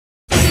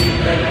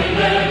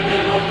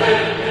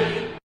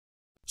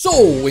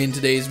So, in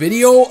today's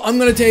video, I'm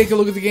going to take a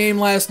look at the game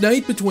last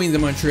night between the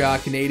Montreal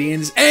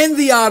Canadiens and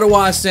the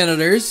Ottawa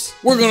Senators.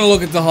 We're going to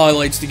look at the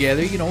highlights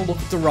together, look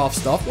at the rough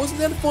stuff. Wasn't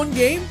that a fun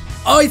game?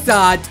 I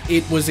thought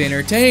it was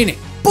entertaining.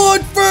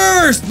 But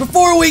first,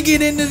 before we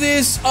get into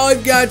this,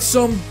 I've got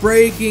some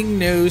breaking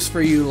news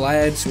for you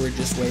lads who are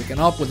just waking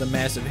up with a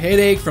massive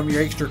headache from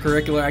your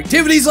extracurricular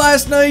activities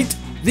last night.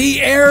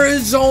 The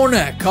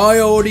Arizona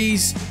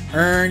Coyotes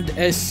earned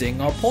a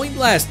single point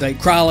last night,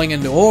 crawling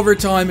into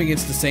overtime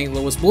against the St.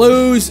 Louis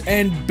Blues,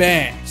 and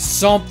bam,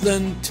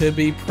 something to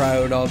be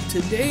proud of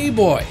today,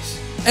 boys.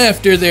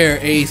 After their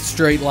 8th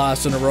straight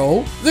loss in a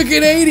row, the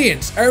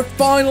Canadiens are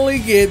finally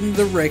getting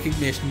the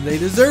recognition they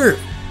deserve.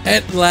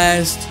 At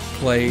last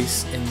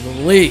place in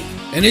the league.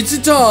 And it's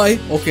a tie,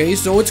 okay,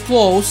 so it's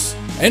close.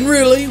 And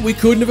really, we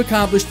couldn't have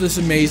accomplished this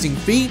amazing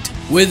feat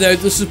without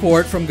the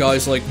support from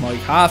guys like Mike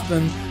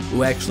Hoffman,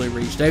 who actually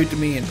reached out to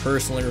me and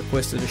personally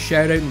requested a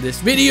shout out in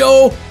this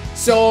video.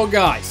 So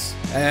guys,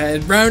 a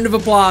round of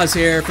applause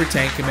here for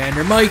Tank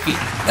Commander Mikey.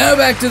 Now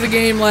back to the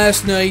game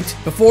last night.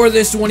 Before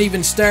this one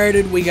even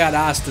started, we got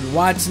Austin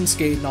Watson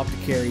skating up to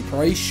Carey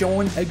Price,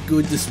 showing a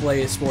good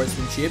display of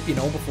sportsmanship,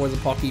 before the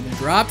puck even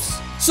drops.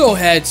 So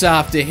hats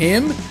off to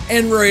him.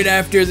 And right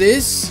after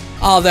this,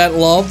 all that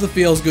love, the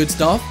feels good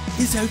stuff,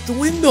 is out the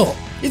window.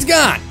 It's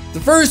gone. The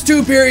first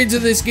 2 periods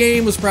of this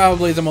game was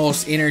probably the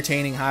most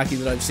entertaining hockey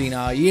that I've seen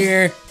all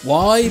year.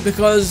 Why?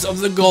 Because of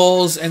the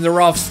goals and the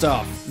rough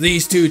stuff.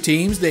 These two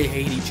teams, they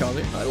hate each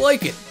other. I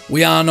like it.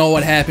 We all know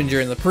what happened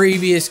during the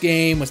previous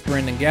game with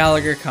Brendan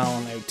Gallagher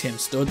calling out Tim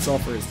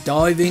Stutzle for his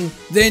diving.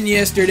 Then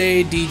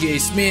yesterday, DJ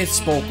Smith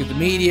spoke with the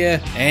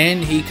media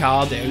and he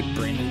called out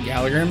Brendan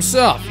Gallagher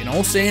himself,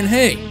 saying,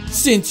 hey,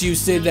 since you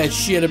said that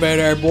shit about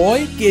our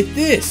boy, get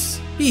this.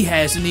 He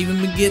hasn't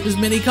even been getting as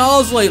many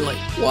calls lately.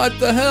 What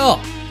the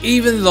hell?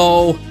 Even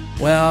though,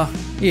 well,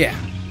 yeah,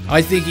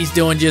 I think he's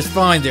doing just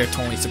fine there,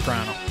 Tony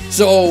Soprano.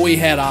 So we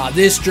had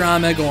this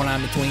drama going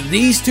on between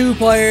these two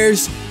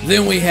players.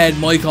 Then we had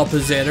Michael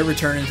Pezzetta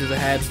returning to the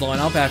Habs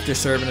lineup after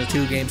serving a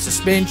 2-game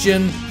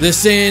suspension. The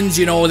Sens,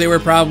 they were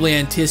probably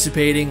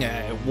anticipating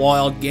a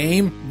wild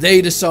game.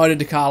 They decided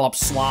to call up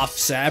Sloth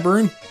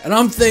Sabourin. And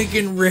I'm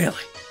thinking, really?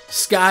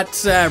 Scott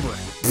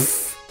Sabourin?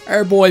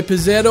 Our boy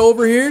Pezzetta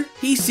over here,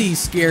 he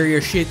sees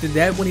scarier shit than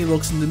that when he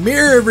looks in the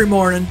mirror every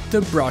morning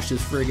to brush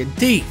his friggin'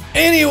 teeth.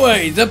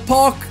 Anyway, the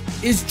puck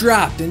is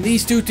dropped and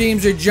these two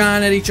teams are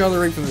jawing at each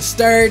other right from the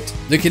start.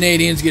 The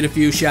Canadiens get a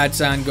few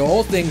shots on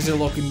goal, things are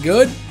looking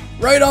good.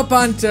 Right up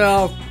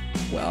until,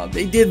 well,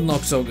 they didn't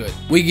look so good.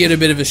 We get a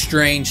bit of a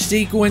strange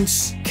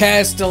sequence.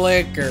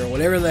 Kastelik, or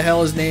whatever the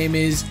hell his name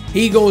is,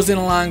 he goes in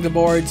along the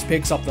boards,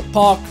 picks up the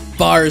puck,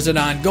 fires it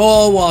on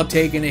goal while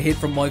taking a hit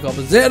from Michael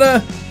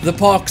Pezzetta. The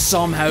puck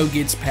somehow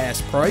gets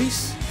past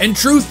Price. And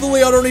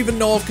truthfully, I don't even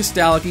know if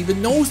Kastelik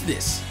even knows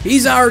this.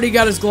 He's already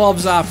got his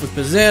gloves off with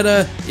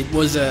Pezzetta. It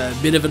was a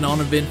bit of an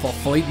uneventful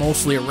fight,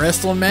 mostly a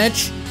wrestling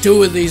match.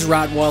 2 of these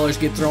Rottweilers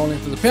get thrown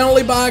into the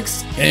penalty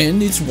box,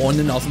 and it's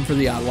 1-0 for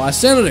the Ottawa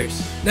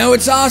Senators. Now,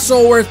 it's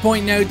also worth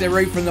pointing out that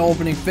right from the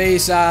opening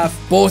face-off,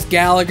 both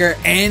Gallagher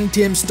and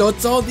Tim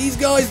Stutzle, these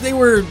guys, they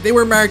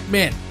were marked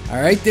men.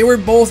 Alright, they were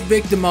both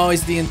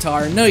victimized the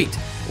entire night.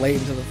 Late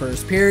into the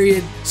first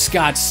period,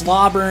 Scott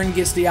Slobburn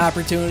gets the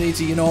opportunity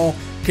to,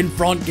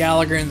 confront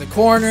Gallagher in the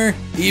corner,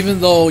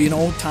 even though,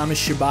 Thomas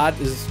Chabot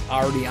is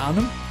already on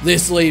him.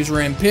 This leaves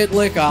Rem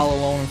Pitlick all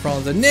alone in front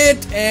of the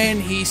net,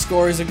 and he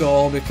scores a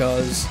goal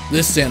because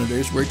the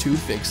Senators were too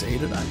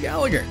fixated on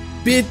Gallagher.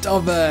 Bit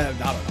of a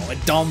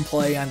dumb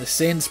play on the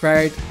Sens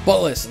part.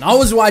 But listen, I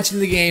was watching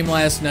the game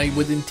last night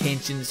with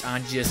intentions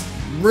on just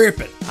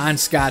ripping on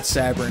Scott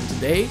Sabourin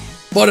today.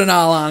 But in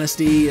all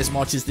honesty, as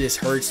much as this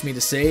hurts me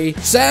to say,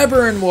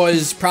 Sabourin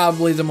was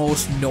probably the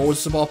most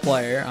noticeable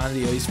player on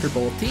the ice for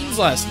both teams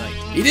last night.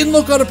 He didn't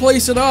look out of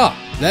place at all.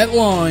 That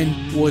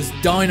line was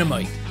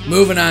dynamite.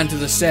 Moving on to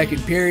the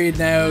second period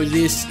now,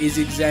 this is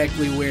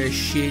exactly where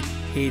shit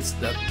hits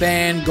the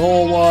fan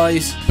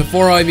goal-wise.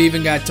 Before I've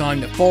even got time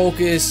to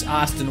focus,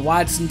 Austin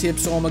Watson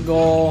tips home a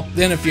goal.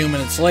 Then a few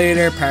minutes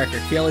later, Parker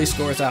Kelly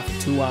scores off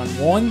a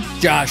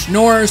 2-on-1. Josh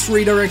Norris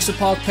redirects the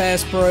puck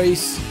past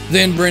Price.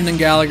 Then Brendan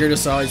Gallagher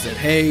decides that,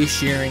 hey,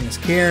 sharing is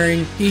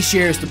caring. He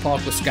shares the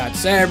puck with Scott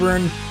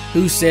Sabourin,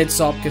 who sets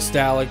up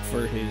Kastelik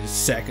for his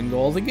second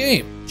goal of the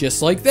game.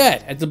 Just like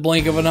that, at the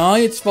blink of an eye,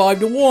 it's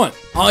 5-1.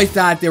 I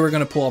thought they were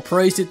going to pull a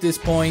Price at this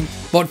point,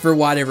 but for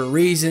whatever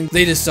reason,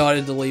 they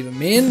decided to leave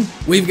him in.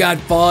 We've got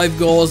 5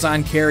 goals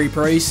on Carey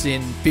Price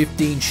in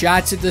 15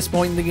 shots at this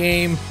point in the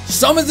game.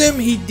 Some of them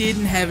he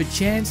didn't have a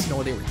chance,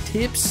 they were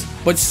tips,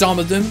 but some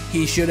of them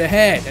he should have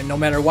had, and no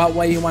matter what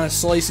way you want to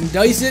slice and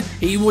dice it,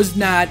 he was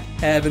not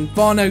having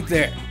fun out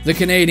there. The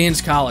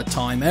Canadiens call a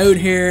timeout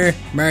here.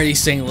 Marty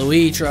St.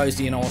 Louis tries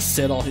to,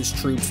 settle his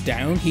troops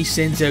down. He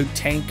sends out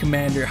Tank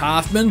Commander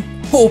Hoffman,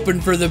 hoping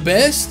for the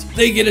best.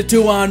 They get a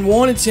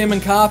 2-on-1, it's him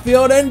and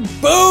Caulfield, and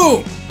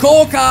boom!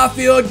 Cole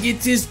Caulfield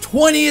gets his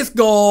 20th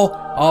goal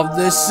of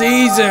the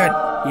season.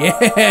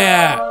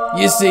 Yeah!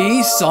 You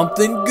see,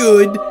 something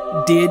good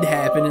did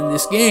happen in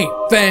this game.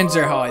 Fans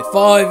are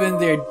high-fiving,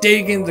 they're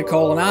digging the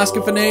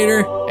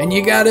colonoscopenator, and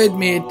you gotta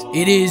admit,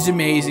 it is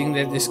amazing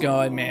that this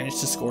guy managed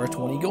to score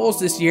 20 goals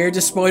this year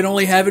despite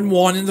only having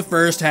one in the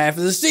first half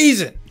of the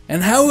season.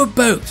 And how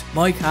about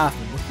Mike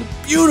Hoffman with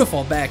the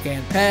beautiful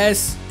backhand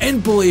pass?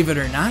 And believe it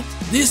or not,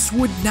 this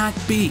would not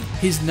be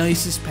his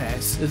nicest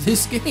pass of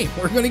this game.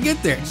 We're going to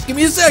get there. Just give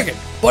me a second.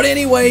 But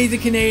anyway, the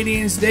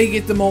Canadiens, they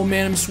get the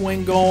momentum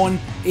swing going.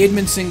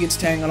 Edmundson gets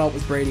tangled up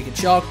with Brady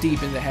Tkachuk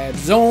deep in the Habs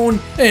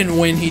zone. And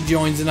when he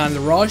joins in on the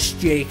rush,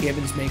 Jake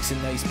Evans makes a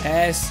nice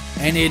pass.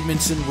 And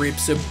Edmundson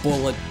rips a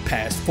bullet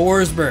past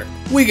Forsberg.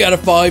 We got a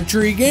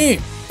 5-3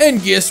 game.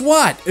 And guess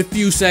what? A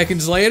few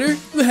seconds later,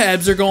 the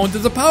Habs are going to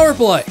the power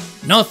play.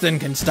 Nothing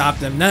can stop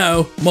them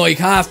now. Mike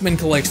Hoffman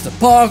collects the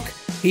puck.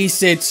 He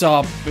sets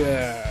up,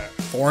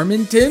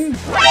 Formanton?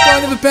 What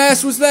kind of a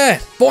pass was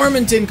that?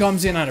 Formanton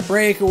comes in on a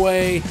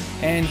breakaway,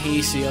 and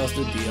he seals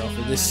the deal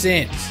for the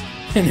Sens.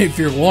 And if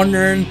you're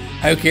wondering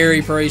how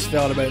Carey Price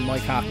felt about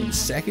Mike Hoffman's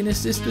second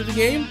assist of the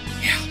game,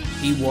 yeah,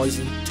 he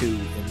wasn't too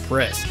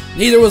impressed.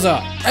 Neither was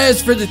I.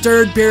 As for the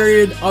third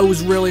period, I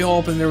was really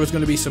hoping there was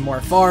going to be some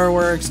more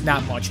fireworks.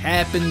 Not much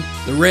happened.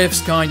 The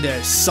refs kind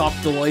of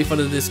sucked the life out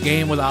of this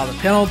game with all the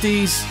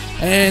penalties,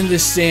 and the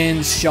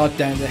Sens shut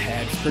down the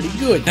Habs pretty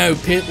good. Now,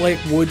 Pitlick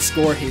would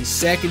score his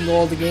second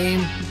goal of the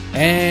game,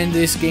 and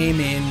this game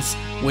ends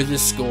with a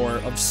score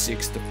of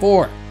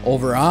 6-4.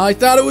 Overall, I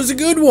thought it was a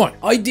good one.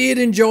 I did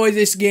enjoy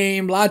this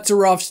game. Lots of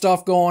rough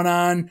stuff going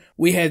on.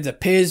 We had the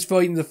Pez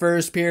fight in the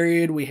first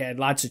period. We had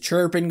lots of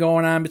chirping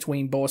going on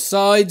between both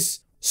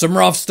sides. Some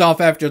rough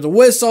stuff after the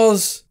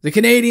whistles. The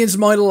Canadiens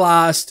might have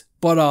lost,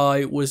 but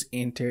I was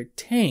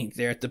entertained.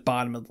 They're at the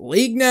bottom of the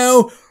league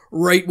now,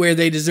 right where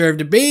they deserve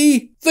to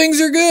be. Things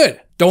are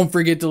good. Don't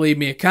forget to leave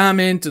me a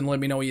comment and let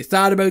me know what you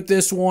thought about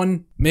this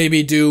one.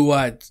 Maybe do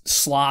what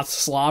Sloth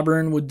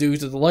Slobbering would do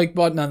to the like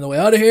button on the way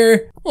out of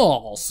here.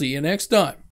 I'll see you next time.